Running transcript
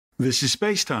This is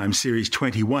SpaceTime Series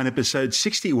 21, Episode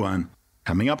 61.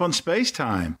 Coming up on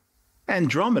SpaceTime,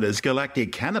 Andromeda's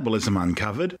galactic cannibalism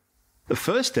uncovered, the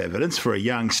first evidence for a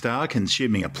young star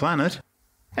consuming a planet,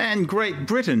 and Great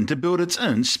Britain to build its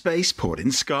own spaceport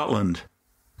in Scotland.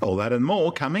 All that and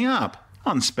more coming up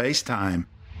on SpaceTime.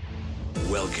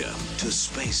 Welcome to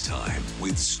SpaceTime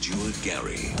with Stuart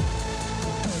Gary.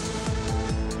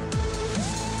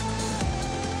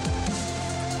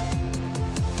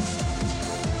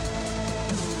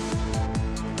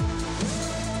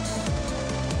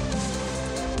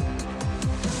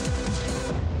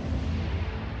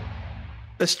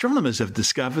 Astronomers have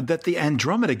discovered that the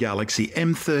Andromeda galaxy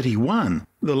M31,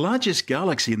 the largest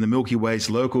galaxy in the Milky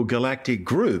Way's local galactic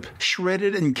group,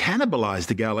 shredded and cannibalized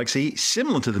a galaxy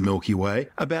similar to the Milky Way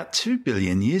about 2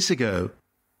 billion years ago.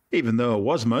 Even though it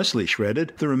was mostly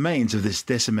shredded, the remains of this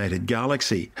decimated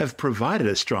galaxy have provided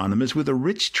astronomers with a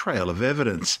rich trail of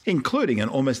evidence, including an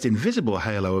almost invisible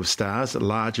halo of stars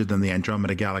larger than the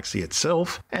Andromeda galaxy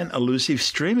itself, an elusive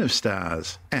stream of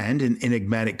stars, and an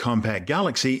enigmatic compact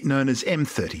galaxy known as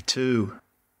M32.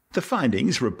 The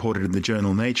findings, reported in the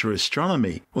journal Nature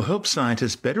Astronomy, will help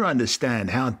scientists better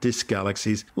understand how disk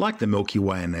galaxies like the Milky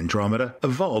Way and Andromeda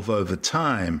evolve over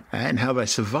time, and how they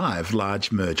survive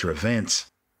large merger events.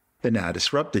 The now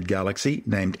disrupted galaxy,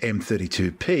 named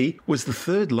M32P, was the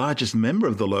third largest member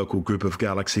of the local group of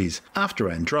galaxies, after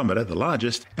Andromeda, the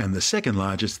largest, and the second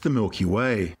largest, the Milky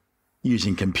Way.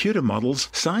 Using computer models,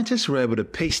 scientists were able to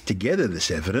piece together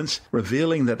this evidence,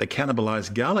 revealing that the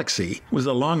cannibalized galaxy was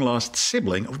a long-lost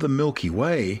sibling of the Milky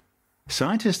Way.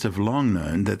 Scientists have long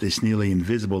known that this nearly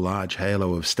invisible large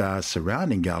halo of stars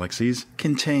surrounding galaxies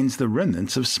contains the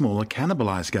remnants of smaller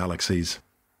cannibalized galaxies.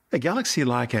 A galaxy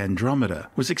like Andromeda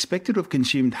was expected to have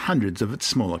consumed hundreds of its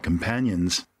smaller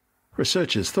companions.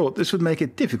 Researchers thought this would make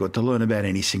it difficult to learn about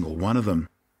any single one of them.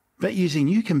 But using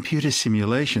new computer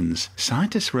simulations,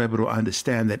 scientists were able to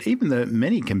understand that even though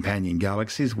many companion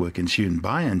galaxies were consumed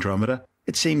by Andromeda,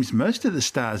 it seems most of the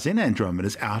stars in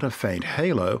Andromeda's outer faint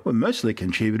halo were mostly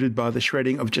contributed by the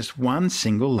shredding of just one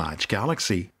single large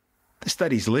galaxy. The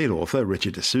study's lead author,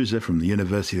 Richard D'Souza from the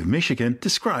University of Michigan,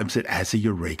 describes it as a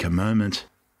eureka moment.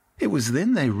 It was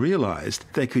then they realized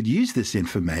they could use this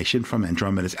information from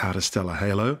Andromeda's outer stellar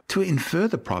halo to infer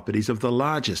the properties of the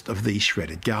largest of these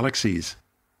shredded galaxies.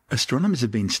 Astronomers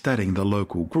have been studying the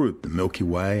local group, the Milky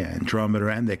Way, Andromeda,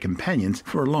 and their companions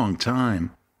for a long time,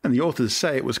 and the authors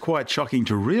say it was quite shocking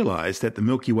to realize that the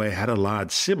Milky Way had a large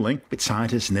sibling that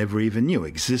scientists never even knew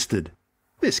existed.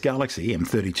 This galaxy,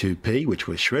 M32P, which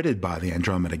was shredded by the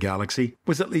Andromeda galaxy,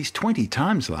 was at least 20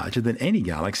 times larger than any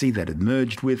galaxy that had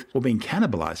merged with or been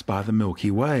cannibalized by the Milky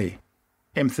Way.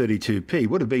 M32P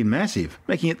would have been massive,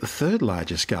 making it the third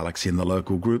largest galaxy in the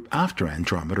local group after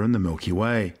Andromeda and the Milky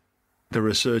Way. The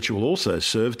research will also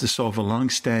serve to solve a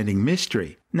long-standing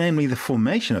mystery, namely the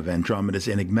formation of Andromeda's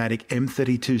enigmatic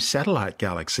M32 satellite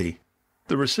galaxy.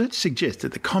 The research suggests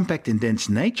that the compact and dense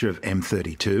nature of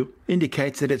M32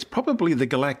 indicates that it's probably the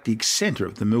galactic center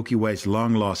of the Milky Way's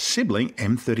long-lost sibling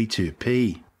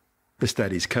M32P. The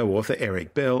study's co-author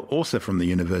Eric Bell, also from the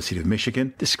University of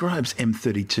Michigan, describes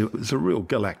M32 as a real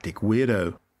galactic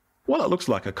weirdo. While it looks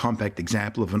like a compact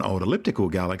example of an old elliptical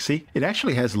galaxy, it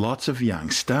actually has lots of young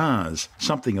stars,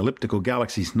 something elliptical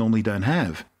galaxies normally don't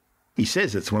have. He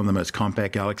says it's one of the most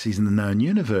compact galaxies in the known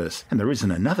universe, and there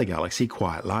isn't another galaxy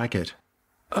quite like it.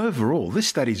 Overall, this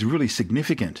study is really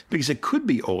significant because it could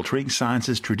be altering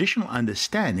science's traditional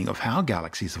understanding of how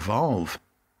galaxies evolve.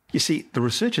 You see, the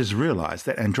researchers realized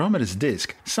that Andromeda's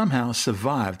disk somehow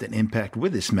survived an impact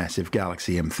with this massive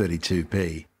galaxy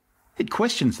M32P. It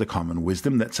questions the common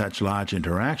wisdom that such large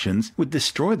interactions would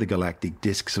destroy the galactic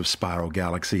disks of spiral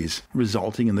galaxies,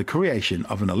 resulting in the creation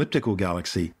of an elliptical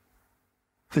galaxy.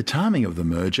 The timing of the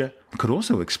merger could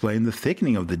also explain the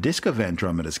thickening of the disk of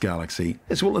Andromeda's galaxy,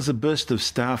 as well as a burst of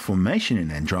star formation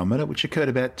in Andromeda which occurred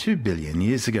about 2 billion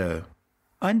years ago.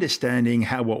 Understanding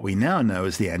how what we now know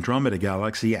as the Andromeda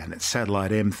galaxy and its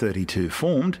satellite M32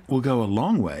 formed will go a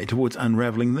long way towards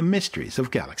unraveling the mysteries of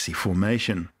galaxy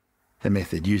formation. The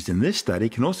method used in this study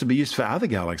can also be used for other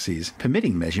galaxies,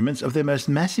 permitting measurements of their most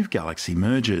massive galaxy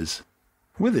mergers.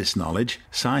 With this knowledge,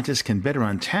 scientists can better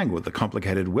untangle the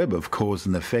complicated web of cause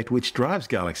and effect which drives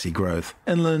galaxy growth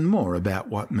and learn more about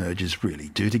what mergers really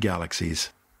do to galaxies.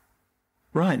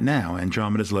 Right now,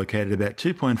 Andromeda is located about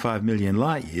 2.5 million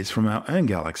light-years from our own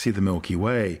galaxy, the Milky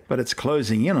Way, but it's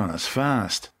closing in on us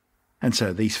fast. And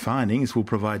so these findings will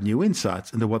provide new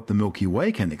insights into what the Milky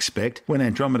Way can expect when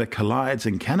Andromeda collides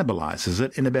and cannibalizes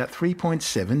it in about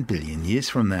 3.7 billion years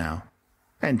from now.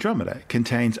 Andromeda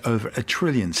contains over 1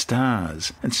 trillion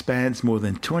stars and spans more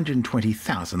than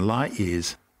 220,000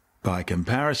 light-years. By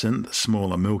comparison, the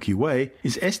smaller Milky Way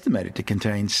is estimated to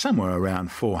contain somewhere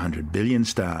around 400 billion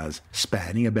stars,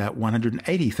 spanning about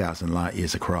 180,000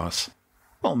 light-years across.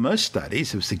 While most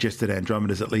studies have suggested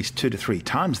Andromeda is at least 2 to 3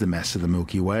 times the mass of the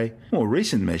Milky Way, more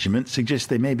recent measurements suggest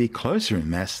they may be closer in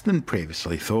mass than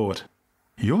previously thought.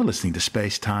 You're listening to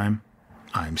Space Time.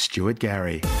 I'm Stuart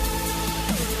Gary.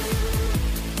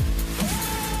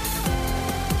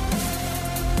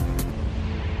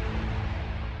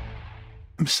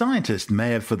 Scientists may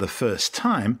have for the first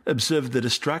time observed the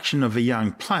destruction of a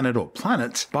young planet or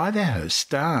planets by their host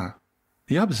star.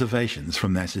 The observations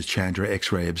from NASA's Chandra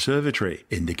X-ray Observatory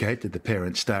indicate that the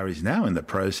parent star is now in the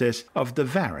process of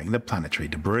devouring the planetary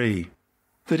debris.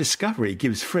 The discovery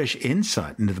gives fresh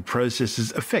insight into the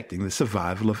processes affecting the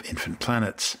survival of infant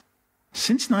planets.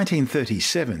 Since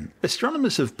 1937,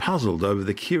 astronomers have puzzled over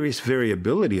the curious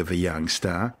variability of a young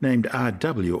star named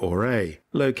RW or A,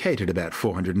 located about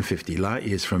 450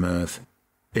 light-years from Earth.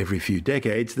 Every few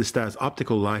decades, the star's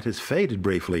optical light has faded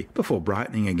briefly before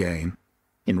brightening again.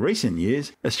 In recent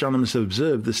years, astronomers have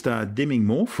observed the star dimming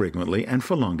more frequently and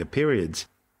for longer periods.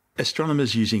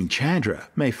 Astronomers using Chandra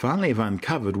may finally have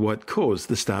uncovered what caused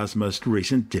the star's most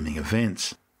recent dimming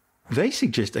events. They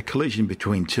suggest a collision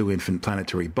between two infant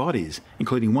planetary bodies,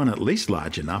 including one at least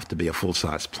large enough to be a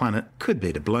full-size planet, could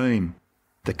be to blame.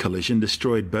 The collision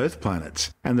destroyed both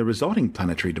planets, and the resulting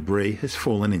planetary debris has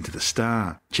fallen into the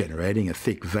star, generating a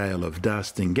thick veil of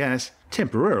dust and gas,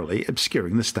 temporarily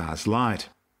obscuring the star's light.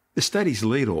 The study's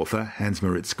lead author,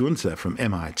 Hans-Moritz Gunzer from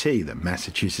MIT, the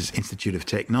Massachusetts Institute of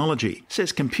Technology,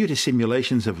 says computer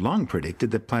simulations have long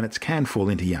predicted that planets can fall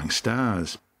into young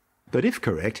stars. But if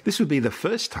correct, this would be the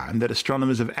first time that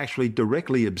astronomers have actually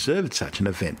directly observed such an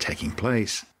event taking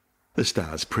place. The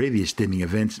star's previous dimming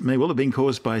events may well have been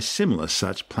caused by similar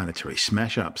such planetary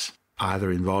smash-ups, either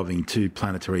involving two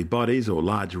planetary bodies or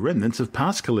large remnants of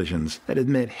past collisions that had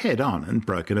met head-on and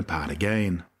broken apart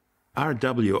again.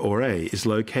 RW or A is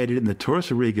located in the Taurus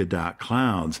Auriga dark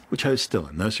clouds, which host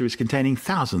stellar nurseries containing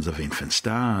thousands of infant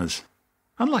stars.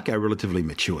 Unlike our relatively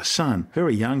mature Sun,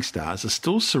 very young stars are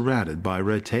still surrounded by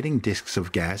rotating disks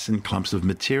of gas and clumps of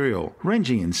material,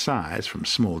 ranging in size from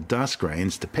small dust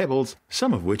grains to pebbles,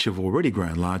 some of which have already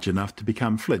grown large enough to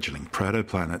become fledgling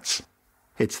protoplanets.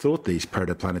 It's thought these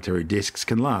protoplanetary disks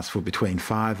can last for between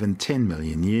 5 and 10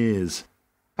 million years.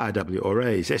 RW or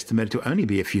A is estimated to only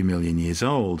be a few million years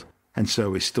old, and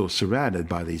so is still surrounded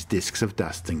by these disks of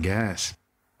dust and gas.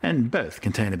 And both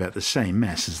contain about the same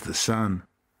mass as the Sun.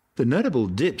 The notable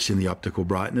dips in the optical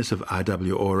brightness of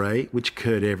RW or A, which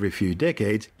occurred every few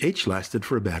decades, each lasted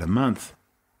for about a month.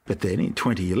 But then in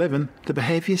 2011, the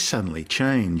behaviour suddenly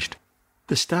changed.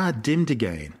 The star dimmed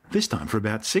again, this time for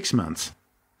about 6 months.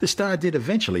 The star did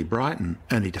eventually brighten,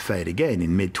 only to fade again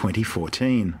in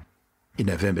mid-2014. In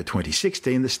November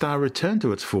 2016, the star returned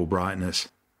to its full brightness.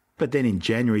 But then in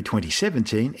January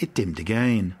 2017, it dimmed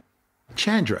again.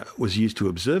 Chandra was used to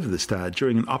observe the star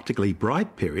during an optically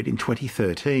bright period in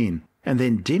 2013, and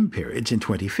then dim periods in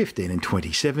 2015 and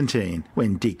 2017,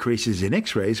 when decreases in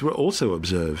X-rays were also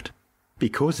observed.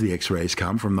 Because the X-rays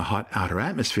come from the hot outer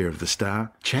atmosphere of the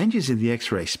star, changes in the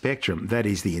X-ray spectrum, that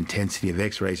is, the intensity of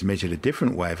X-rays measured at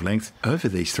different wavelengths over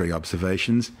these three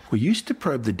observations, were used to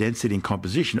probe the density and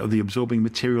composition of the absorbing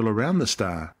material around the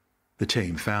star. The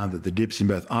team found that the dips in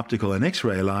both optical and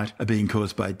X-ray light are being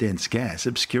caused by dense gas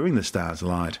obscuring the star's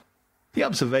light. The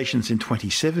observations in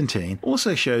 2017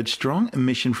 also showed strong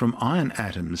emission from iron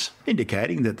atoms,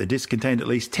 indicating that the disk contained at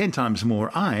least 10 times more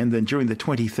iron than during the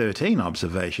 2013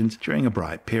 observations during a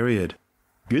bright period.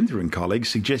 Gunther and colleagues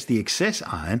suggest the excess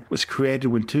iron was created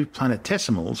when two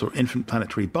planetesimals or infant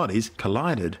planetary bodies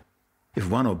collided. If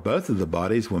one or both of the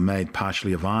bodies were made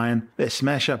partially of iron, their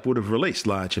smash-up would have released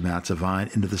large amounts of iron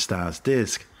into the star's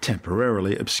disk,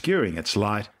 temporarily obscuring its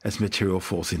light as material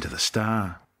falls into the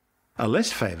star. A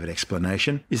less favoured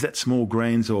explanation is that small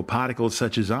grains or particles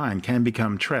such as iron can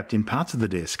become trapped in parts of the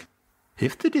disk.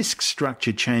 If the disk's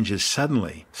structure changes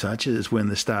suddenly, such as when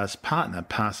the star's partner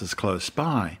passes close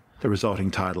by, the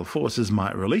resulting tidal forces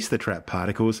might release the trapped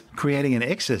particles, creating an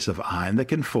excess of iron that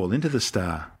can fall into the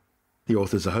star. The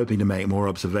authors are hoping to make more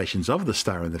observations of the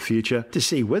star in the future to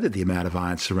see whether the amount of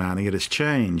iron surrounding it has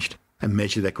changed, a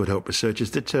measure that could help researchers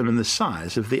determine the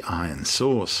size of the iron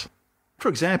source. For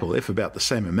example, if about the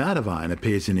same amount of iron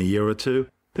appears in a year or two,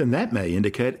 then that may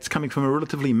indicate it's coming from a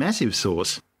relatively massive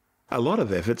source. A lot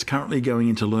of effort's currently going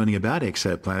into learning about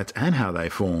exoplanets and how they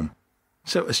form.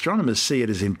 So astronomers see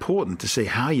it as important to see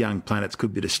how young planets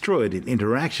could be destroyed in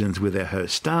interactions with their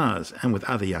host stars and with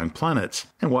other young planets,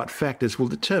 and what factors will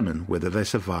determine whether they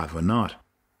survive or not.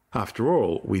 After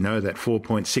all, we know that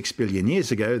 4.6 billion years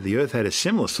ago, the Earth had a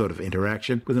similar sort of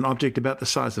interaction with an object about the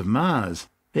size of Mars.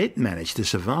 It managed to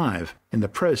survive, in the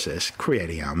process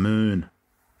creating our moon.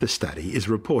 The study is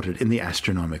reported in the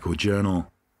Astronomical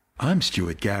Journal. I'm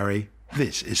Stuart Gary.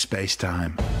 This is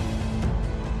SpaceTime.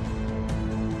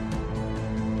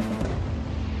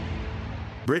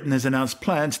 Britain has announced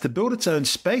plans to build its own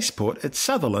spaceport at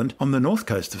Sutherland on the north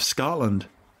coast of Scotland.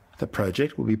 The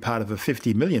project will be part of a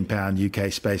 £50 million UK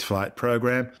spaceflight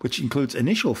programme, which includes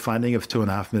initial funding of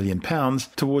 £2.5 million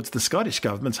towards the Scottish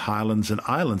Government's Highlands and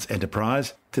Islands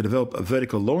enterprise to develop a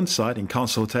vertical launch site in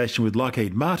consultation with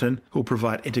Lockheed Martin, who will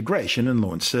provide integration and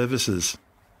launch services.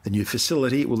 The new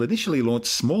facility will initially launch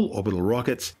small orbital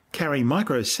rockets carrying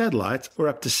microsatellites or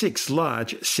up to 6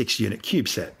 large 6-unit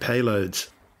CubeSat payloads.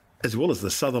 As well as the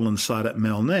Sutherland site at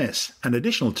Melness, an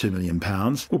additional £2 million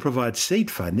will provide seed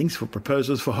fundings for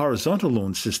proposals for horizontal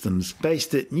launch systems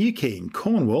based at Newquay in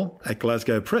Cornwall, at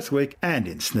Glasgow Prestwick and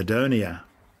in Snowdonia.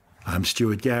 I'm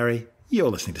Stuart Gary.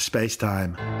 You're listening to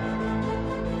SpaceTime.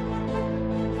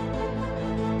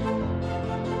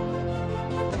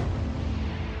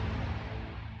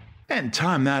 And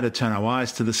time now to turn our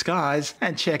eyes to the skies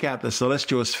and check out the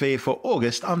celestial sphere for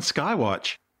August on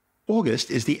Skywatch.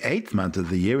 August is the 8th month of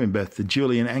the year in both the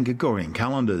Julian and Gregorian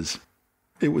calendars.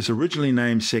 It was originally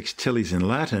named Sextilis in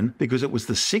Latin because it was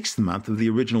the 6th month of the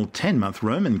original 10-month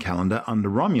Roman calendar under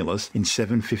Romulus in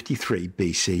 753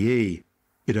 BCE.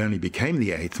 It only became the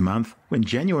 8th month when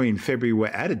January and February were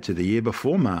added to the year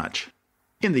before March.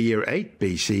 In the year 8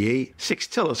 BCE,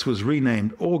 Sextilis was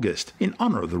renamed August in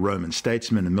honour of the Roman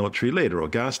statesman and military leader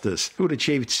Augustus, who had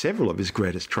achieved several of his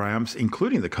greatest triumphs,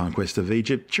 including the conquest of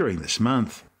Egypt, during this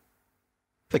month.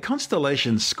 The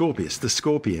constellation Scorpius the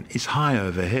Scorpion is high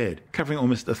overhead, covering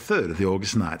almost a third of the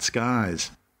August night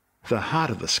skies. The heart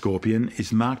of the Scorpion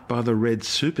is marked by the red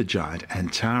supergiant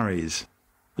Antares.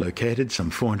 Located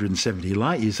some 470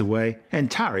 light-years away,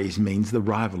 Antares means the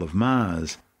rival of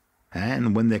Mars.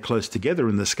 And when they're close together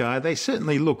in the sky, they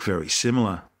certainly look very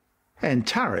similar.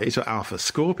 Antares, or Alpha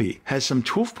Scorpii, has some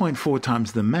 12.4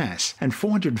 times the mass and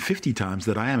 450 times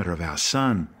the diameter of our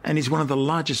Sun, and is one of the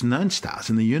largest known stars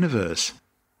in the universe.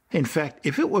 In fact,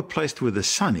 if it were placed where the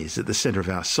Sun is at the centre of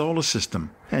our solar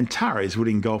system, Antares would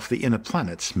engulf the inner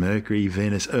planets Mercury,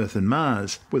 Venus, Earth and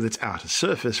Mars, with its outer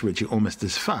surface reaching almost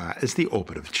as far as the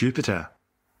orbit of Jupiter.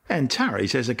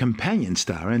 Antares has a companion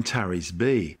star, Antares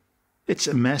B. It's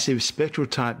a massive spectral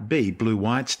type B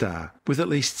blue-white star, with at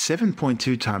least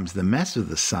 7.2 times the mass of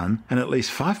the Sun and at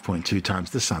least 5.2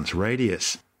 times the Sun's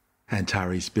radius.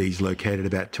 Antares B is located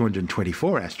about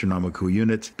 224 astronomical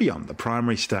units beyond the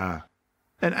primary star.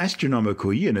 An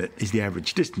astronomical unit is the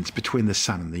average distance between the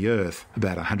Sun and the Earth,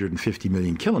 about 150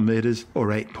 million kilometres or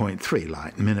 8.3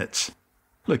 light minutes.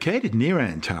 Located near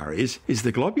Antares is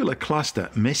the globular cluster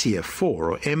Messier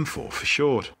 4, or M4 for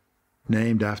short.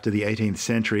 Named after the 18th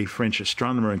century French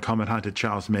astronomer and comet hunter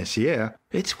Charles Messier,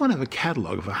 it's one of a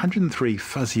catalogue of 103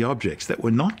 fuzzy objects that were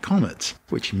not comets,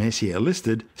 which Messier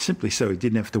listed simply so he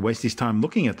didn't have to waste his time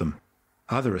looking at them.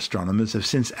 Other astronomers have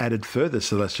since added further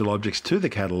celestial objects to the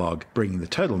catalogue, bringing the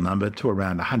total number to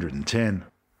around 110.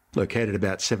 Located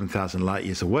about 7,000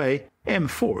 light-years away,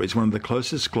 M4 is one of the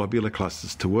closest globular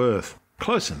clusters to Earth,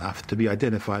 close enough to be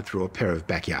identified through a pair of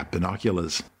backyard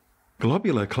binoculars.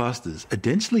 Globular clusters are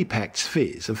densely packed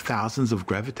spheres of thousands of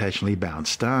gravitationally bound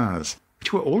stars,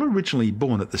 which were all originally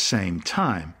born at the same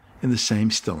time in the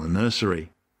same stellar nursery.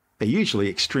 They're usually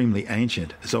extremely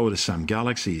ancient, as old as some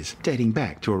galaxies, dating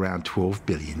back to around 12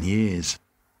 billion years.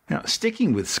 Now,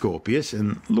 sticking with Scorpius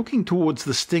and looking towards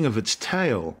the sting of its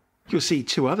tail, you'll see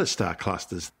 2 other star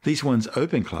clusters, these ones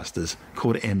open clusters,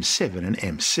 called M7 and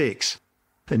M6.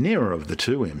 The nearer of the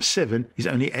two, M7, is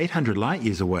only 800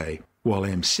 light-years away, while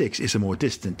M6 is a more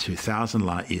distant 2,000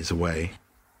 light-years away.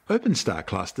 Open star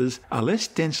clusters are less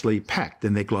densely packed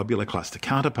than their globular cluster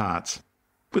counterparts,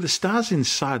 with the stars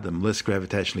inside them less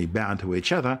gravitationally bound to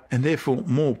each other and therefore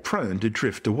more prone to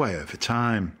drift away over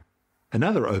time.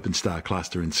 Another open star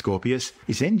cluster in Scorpius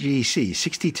is NGC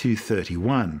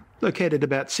 6231, located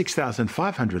about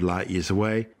 6,500 light-years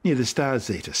away near the star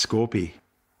Zeta Scorpii.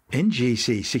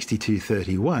 NGC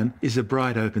 6231 is a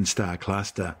bright open star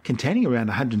cluster containing around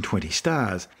 120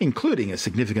 stars, including a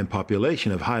significant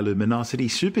population of high-luminosity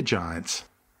supergiants.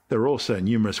 There are also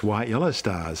numerous white-yellow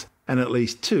stars and at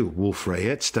least 2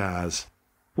 Wolf-Rayet stars.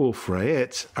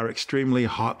 Wolf-Rayets are extremely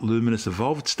hot, luminous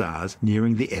evolved stars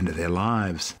nearing the end of their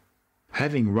lives.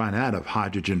 Having run out of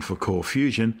hydrogen for core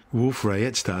fusion,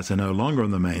 Wolf-Rayet stars are no longer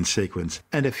on the main sequence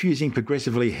and are fusing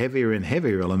progressively heavier and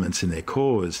heavier elements in their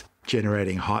cores,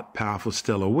 generating hot, powerful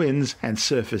stellar winds and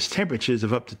surface temperatures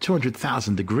of up to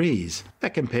 200,000 degrees.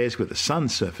 That compares with the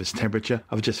Sun's surface temperature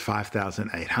of just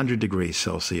 5,800 degrees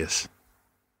Celsius.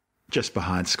 Just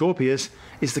behind Scorpius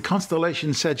is the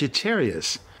constellation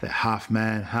Sagittarius, the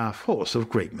half-man, half-horse of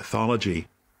Greek mythology.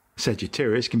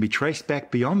 Sagittarius can be traced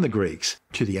back beyond the Greeks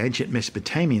to the ancient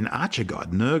Mesopotamian archer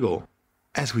god Nergal.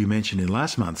 As we mentioned in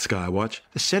last month's Skywatch,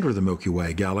 the centre of the Milky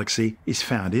Way galaxy is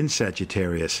found in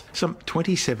Sagittarius, some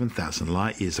 27,000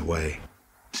 light-years away.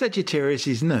 Sagittarius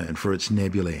is known for its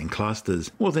nebulae and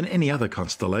clusters more than any other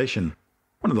constellation.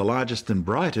 One of the largest and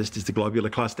brightest is the globular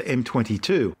cluster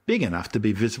M22, big enough to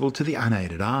be visible to the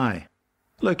unaided eye.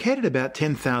 Located about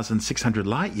 10,600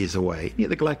 light-years away near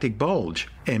the galactic bulge,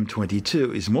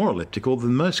 M22 is more elliptical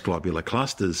than most globular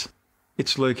clusters.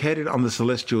 It's located on the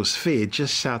celestial sphere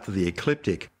just south of the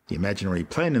ecliptic, the imaginary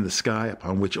plane in the sky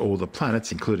upon which all the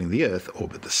planets, including the Earth,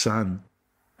 orbit the Sun.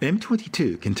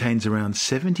 M22 contains around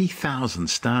 70,000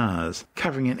 stars,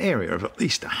 covering an area of at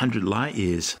least 100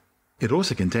 light-years. It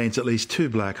also contains at least 2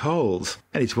 black holes,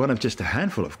 and is one of just a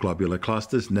handful of globular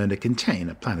clusters known to contain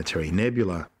a planetary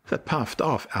nebula, the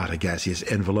puffed-off outer gaseous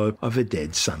envelope of a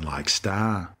dead Sun-like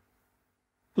star.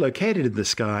 Located in the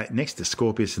sky next to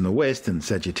Scorpius in the west and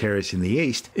Sagittarius in the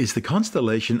east is the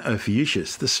constellation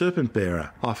Ophiuchus, the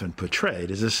serpent-bearer, often portrayed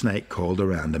as a snake coiled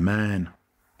around a man.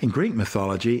 In Greek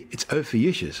mythology, it's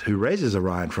Ophiuchus who raises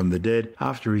Orion from the dead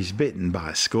after he's bitten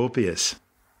by Scorpius.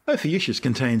 Ophiuchus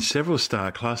contains several star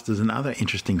clusters and other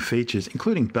interesting features,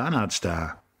 including Barnard's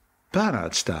star.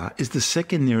 Barnard's star is the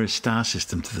second nearest star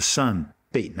system to the Sun,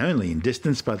 beaten only in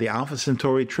distance by the Alpha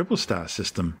Centauri triple star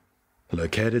system.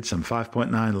 Located some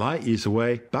 5.9 light-years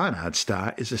away, Barnard's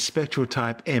star is a spectral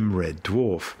type M red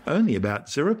dwarf, only about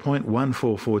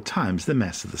 0.144 times the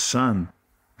mass of the Sun.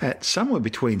 At somewhere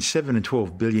between 7 and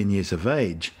 12 billion years of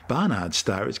age, Barnard's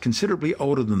star is considerably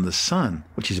older than the Sun,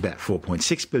 which is about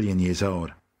 4.6 billion years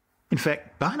old. In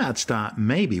fact, Barnard's star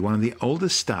may be one of the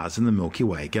oldest stars in the Milky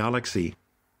Way galaxy.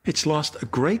 It's lost a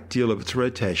great deal of its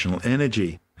rotational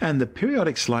energy, and the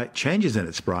periodic slight changes in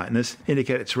its brightness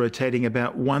indicate it's rotating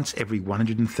about once every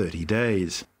 130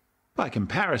 days. By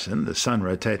comparison, the Sun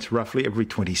rotates roughly every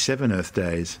 27 Earth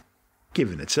days.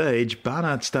 Given its age,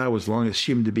 Barnard's star was long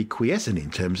assumed to be quiescent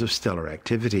in terms of stellar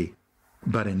activity.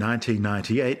 But in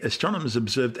 1998, astronomers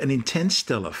observed an intense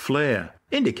stellar flare,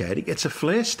 indicating it's a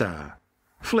flare star.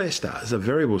 Flare stars are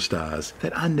variable stars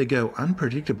that undergo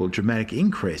unpredictable dramatic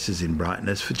increases in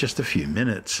brightness for just a few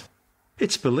minutes.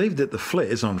 It's believed that the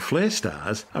flares on flare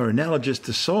stars are analogous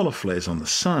to solar flares on the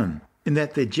Sun, in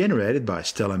that they're generated by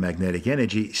stellar magnetic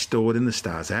energy stored in the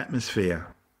star's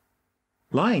atmosphere.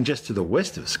 Lying just to the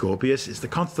west of Scorpius is the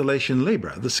constellation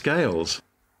Libra, the scales.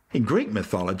 In Greek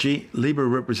mythology, Libra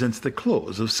represents the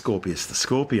claws of Scorpius the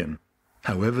scorpion.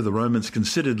 However, the Romans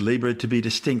considered Libra to be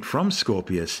distinct from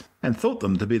Scorpius and thought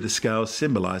them to be the scales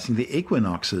symbolizing the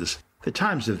equinoxes, the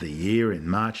times of the year in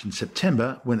March and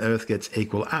September when Earth gets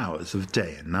equal hours of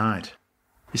day and night.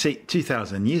 You see,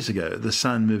 2,000 years ago, the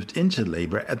Sun moved into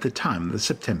Libra at the time of the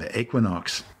September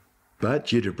equinox. But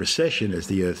due to precession as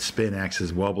the Earth's spin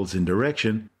axis wobbles in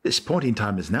direction, this point in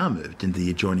time has now moved into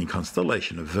the adjoining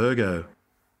constellation of Virgo.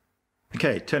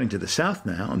 Okay, turning to the south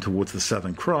now and towards the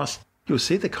Southern Cross, you'll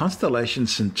see the constellation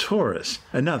Centaurus,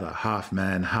 another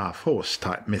half-man, half-horse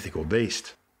type mythical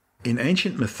beast. In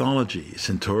ancient mythology,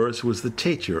 Centaurus was the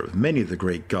teacher of many of the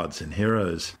Greek gods and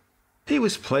heroes. He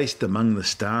was placed among the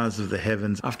stars of the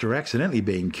heavens after accidentally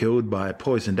being killed by a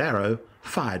poisoned arrow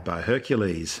fired by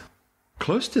Hercules.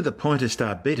 Close to the pointer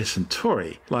star Beta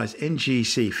Centauri lies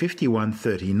NGC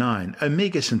 5139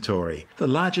 Omega Centauri, the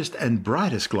largest and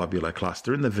brightest globular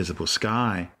cluster in the visible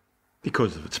sky.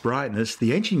 Because of its brightness,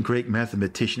 the ancient Greek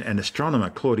mathematician and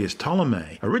astronomer Claudius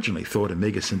Ptolemy originally thought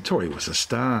Omega Centauri was a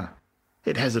star.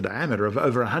 It has a diameter of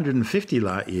over 150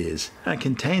 light-years and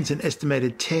contains an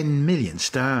estimated 10 million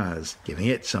stars, giving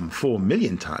it some 4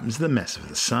 million times the mass of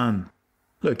the Sun.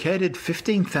 Located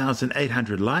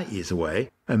 15,800 light-years away,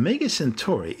 Omega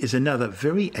Centauri is another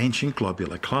very ancient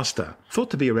globular cluster, thought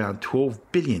to be around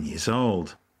 12 billion years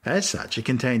old. As such, it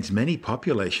contains many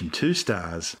population 2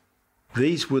 stars.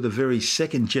 These were the very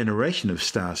second generation of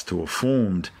stars to have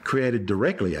formed, created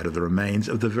directly out of the remains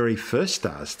of the very first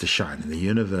stars to shine in the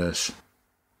universe.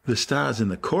 The stars in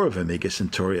the core of Omega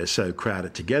Centauri are so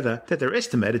crowded together that they're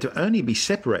estimated to only be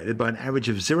separated by an average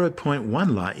of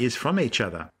 0.1 light-years from each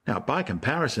other. Now, by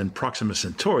comparison, Proxima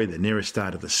Centauri, the nearest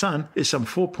star to the Sun, is some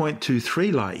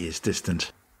 4.23 light-years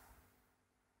distant.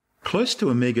 Close to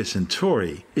Omega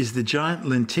Centauri is the giant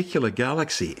lenticular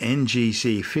galaxy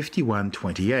NGC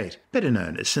 5128, better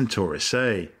known as Centaurus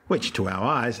A, which to our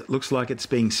eyes looks like it's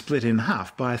being split in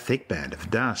half by a thick band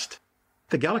of dust.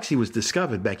 The galaxy was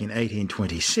discovered back in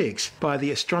 1826 by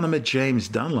the astronomer James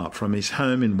Dunlop from his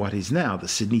home in what is now the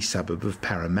Sydney suburb of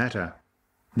Parramatta.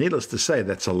 Needless to say,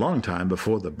 that's a long time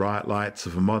before the bright lights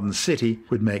of a modern city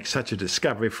would make such a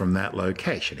discovery from that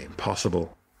location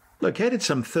impossible. Located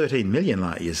some 13 million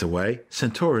light-years away,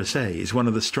 Centaurus A is one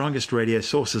of the strongest radio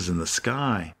sources in the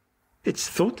sky. It's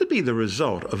thought to be the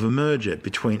result of a merger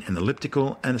between an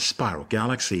elliptical and a spiral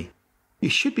galaxy. You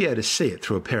should be able to see it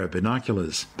through a pair of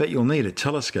binoculars, but you'll need a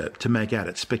telescope to make out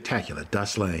its spectacular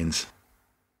dust lanes.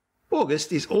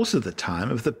 August is also the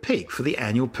time of the peak for the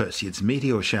annual Perseids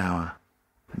meteor shower.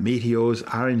 Meteors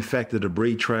are in fact the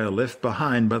debris trail left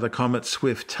behind by the comet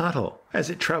Swift-Tuttle as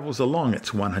it travels along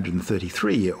its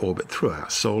 133-year orbit through our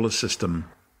solar system.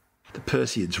 The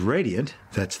Perseids radiant,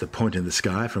 that's the point in the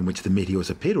sky from which the meteors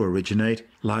appear to originate,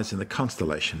 lies in the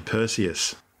constellation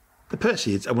Perseus. The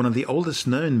Perseids are one of the oldest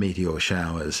known meteor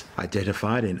showers,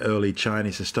 identified in early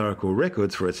Chinese historical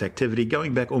records for its activity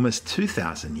going back almost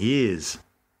 2,000 years.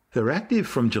 They're active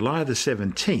from July the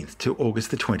 17th to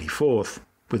August the 24th,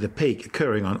 with a peak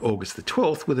occurring on August the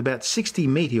 12th with about 60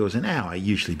 meteors an hour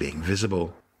usually being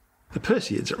visible. The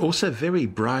Perseids are also very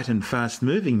bright and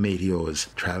fast-moving meteors,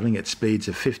 travelling at speeds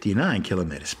of 59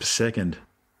 kilometres per second.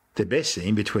 They're best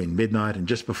seen between midnight and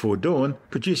just before dawn,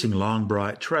 producing long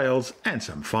bright trails and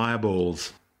some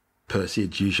fireballs.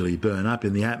 Perseids usually burn up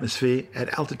in the atmosphere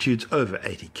at altitudes over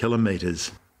 80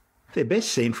 kilometres. They're best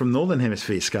seen from northern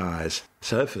hemisphere skies,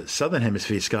 so for southern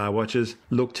hemisphere sky watchers,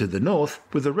 look to the north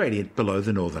with the radiant below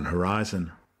the northern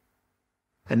horizon.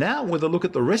 And now, with a look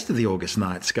at the rest of the August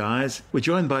night skies, we're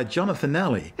joined by Jonathan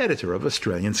Nally, editor of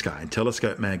Australian Sky and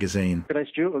Telescope magazine. G'day,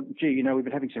 Stuart. Gee, we've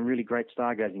been having some really great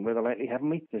stargazing weather lately, haven't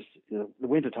we? The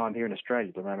winter time here in Australia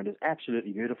at the moment is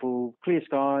absolutely beautiful. Clear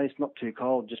skies, not too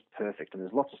cold, just perfect, and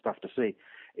there's lots of stuff to see.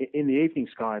 In the evening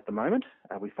sky at the moment,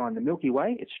 we find the Milky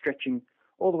Way. It's stretching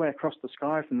all the way across the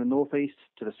sky from the northeast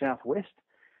to the southwest.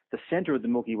 The centre of the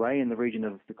Milky Way in the region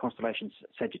of the constellation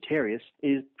Sagittarius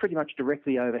is pretty much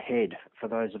directly overhead for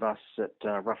those of us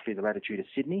at roughly the latitude of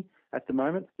Sydney at the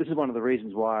moment. This is one of the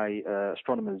reasons why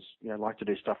astronomers like to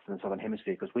do stuff in the southern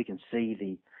hemisphere, because we can see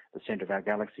the centre of our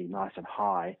galaxy nice and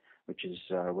high, which is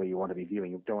where you want to be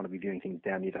viewing. You don't want to be viewing things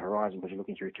down near the horizon because you're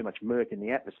looking through too much murk in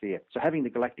the atmosphere. So having the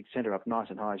galactic centre up nice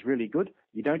and high is really good.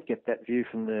 You don't get that view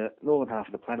from the northern half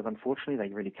of the planet, unfortunately.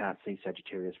 They really can't see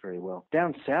Sagittarius very well.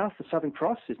 Down south, the Southern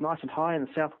Cross is nice and high in the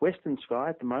southwestern sky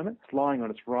at the moment. It's lying on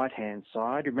its right-hand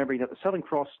side, remembering that the Southern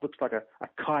Cross looks like a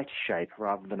kite shape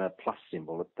rather than a plus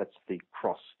symbol. That's the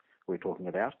cross we're talking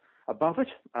about. Above it,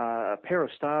 a pair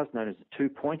of stars known as the two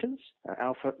pointers,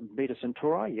 Alpha and Beta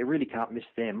Centauri. You really can't miss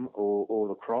them or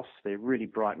the cross. They're really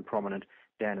bright and prominent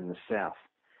down in the south.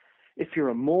 If you're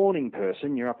a morning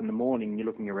person, you're up in the morning, you're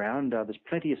looking around, there's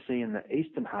plenty to see in the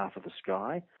eastern half of the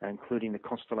sky, including the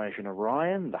constellation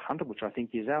Orion, the Hunter, which I think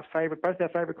is both our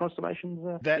favourite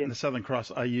constellations. And the Southern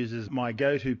Cross I use as my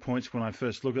go-to points when I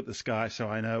first look at the sky, so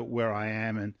I know where I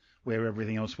am and where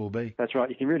everything else will be. That's right.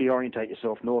 You can really orientate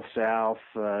yourself north, south,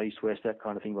 east, west, that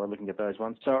kind of thing by looking at those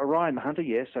ones. So Orion, the Hunter,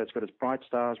 yes, so it's got its bright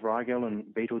stars, Rigel and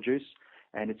Betelgeuse,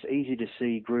 and it's easy to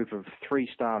see a group of 3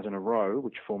 stars in a row,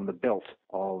 which form the belt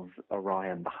of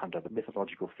Orion, the Hunter, the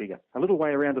mythological figure. A little way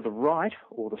around to the right,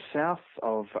 or the south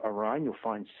of Orion, you'll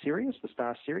find Sirius, the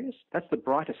star Sirius. That's the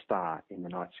brightest star in the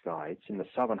night sky. It's in the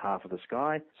southern half of the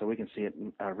sky, so we can see it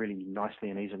really nicely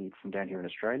and easily from down here in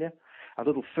Australia. A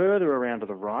little further around to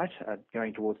the right,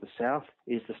 going towards the south,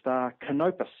 is the star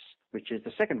Canopus, which is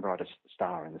the second brightest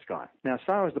star in the sky. Now, as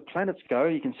far as the planets go,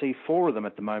 you can see 4 of them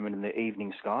at the moment in the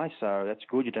evening sky, so that's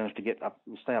good. You don't have to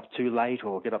stay up too late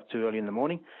or get up too early in the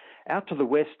morning. Out to the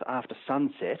west after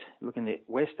sunset, look in the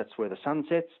west, that's where the sun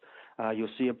sets, you'll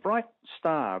see a bright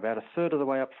star about a third of the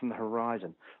way up from the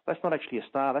horizon. That's not actually a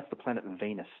star, that's the planet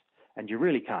Venus, and you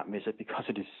really can't miss it because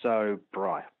it is so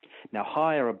bright. Now,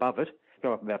 higher above it,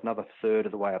 go up about another third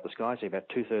of the way up the sky, so about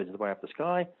 2/3 of the way up the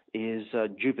sky, is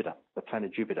Jupiter, the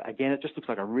planet Jupiter. Again, it just looks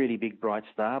like a really big bright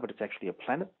star, but it's actually a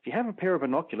planet. If you have a pair of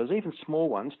binoculars, even small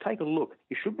ones, take a look.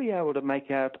 You should be able to make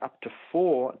out up to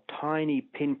 4 tiny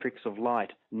pinpricks of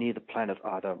light near the planet,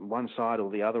 either one side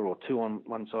or the other, or 2 on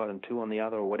one side and 2 on the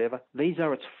other, or whatever. These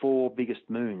are its 4 biggest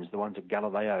moons, the ones that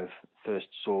Galileo first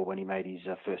saw when he made his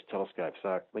first telescope.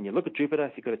 So when you look at Jupiter,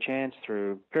 if you've got a chance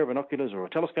through a pair of binoculars or a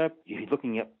telescope, you're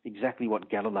looking at exactly what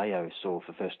Galileo saw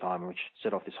for the first time, which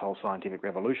set off this whole scientific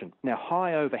revolution. Now,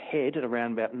 high overhead at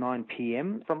around about 9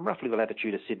 p.m, from roughly the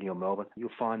latitude of Sydney or Melbourne, you'll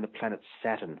find the planet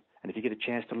Saturn. And if you get a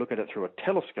chance to look at it through a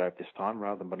telescope this time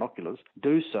rather than binoculars,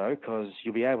 do so, because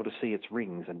you'll be able to see its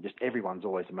rings, and just everyone's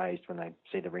always amazed when they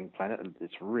see the ring planet, and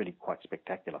it's really quite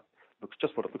spectacular. Looks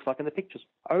just what it looks like in the pictures.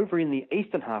 Over in the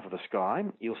eastern half of the sky,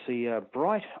 you'll see a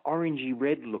bright orangey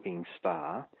red looking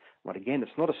star. But again,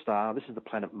 it's not a star. This is the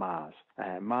planet Mars.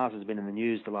 Mars has been in the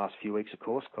news the last few weeks, of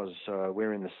course, because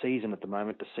we're in the season at the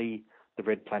moment to see the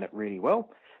red planet really well,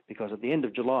 because at the end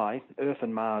of July, Earth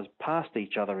and Mars passed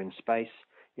each other in space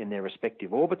in their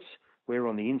respective orbits. We're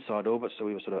on the inside orbit, so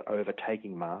we were sort of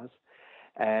overtaking Mars.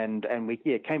 And we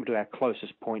came to our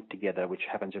closest point together, which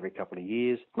happens every couple of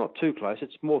years. Not too close,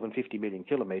 it's more than 50 million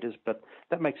kilometres, but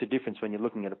that makes a difference when you're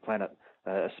looking at a planet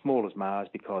as small as Mars,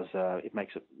 because it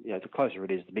makes it, the closer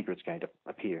it is, the bigger it's going to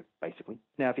appear, basically.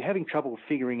 Now, if you're having trouble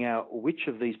figuring out which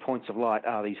of these points of light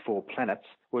are these 4 planets,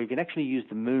 well, you can actually use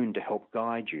the moon to help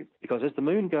guide you, because as the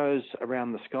moon goes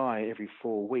around the sky every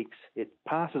 4 weeks, it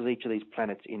passes each of these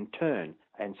planets in turn,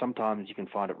 and sometimes you can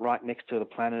find it right next to the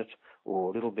planet or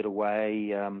a little bit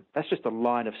away. That's just a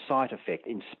line of sight effect.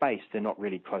 In space, they're not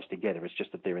really close together. It's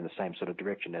just that they're in the same sort of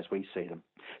direction as we see them.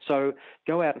 So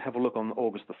go out and have a look on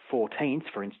August the 14th,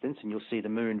 for instance, and you'll see the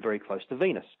moon very close to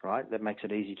Venus, right? That makes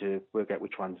it easy to work out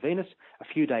which one's Venus. A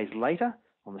few days later,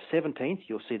 on the 17th,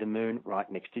 you'll see the moon right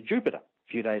next to Jupiter.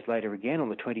 A few days later again, on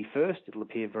the 21st, it'll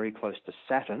appear very close to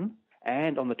Saturn.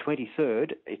 And on the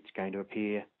 23rd, it's going to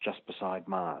appear just beside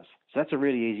Mars. So that's a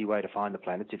really easy way to find the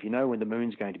planets. If you know when the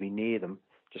moon's going to be near them,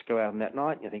 just go out on that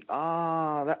night and you think,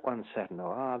 that one's Saturn,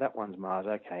 or that one's Mars,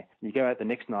 okay. And you go out the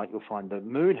next night, you'll find the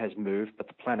moon has moved, but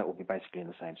the planet will be basically in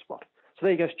the same spot. So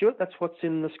there you go, Stuart. That's what's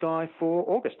in the sky for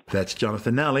August. That's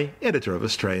Jonathan Nally, editor of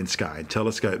Australian Sky and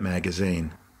Telescope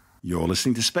magazine. You're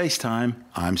listening to Space Time.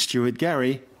 I'm Stuart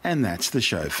Gary, and that's the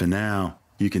show for now.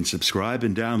 You can subscribe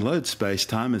and download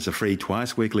SpaceTime as a free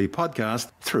twice-weekly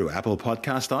podcast through Apple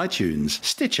Podcast iTunes,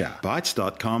 Stitcher,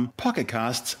 Bytes.com, Pocket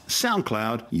Casts,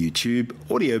 SoundCloud, YouTube,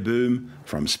 Audio Boom,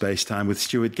 from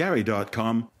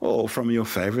SpaceTimeWithStuartGary.com, or from your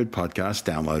favourite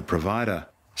podcast download provider.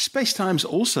 SpaceTime's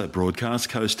also broadcast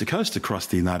coast to coast across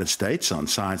the United States on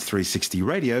Science 360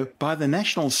 Radio by the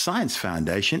National Science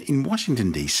Foundation in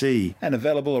Washington, D.C., and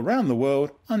available around the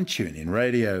world on TuneIn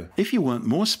Radio. If you want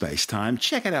more SpaceTime,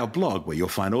 check out our blog where you'll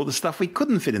find all the stuff we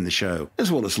couldn't fit in the show,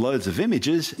 as well as loads of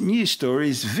images, news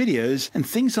stories, videos, and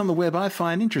things on the web I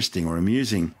find interesting or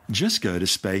amusing. Just go to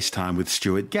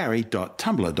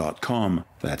spacetimewithstuartgary.tumblr.com.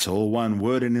 That's all one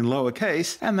word and in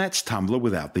lowercase, and that's Tumblr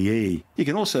without the E. You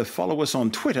can also follow us on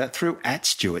Twitter through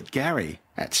 @StuartGary,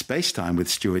 at SpaceTime with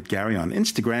Stuart Gary on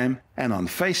Instagram, and on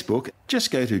Facebook, just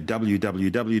go to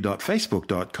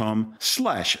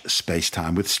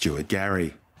www.facebook.com/SpaceTime with Stuart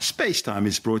Gary. SpaceTime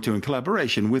is brought to you in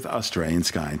collaboration with Australian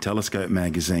Sky and Telescope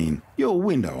magazine, your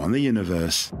window on the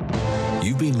universe.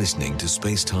 You've been listening to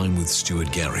SpaceTime with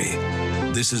Stuart Gary.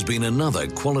 This has been another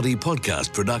quality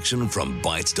podcast production from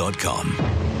Bytes.com.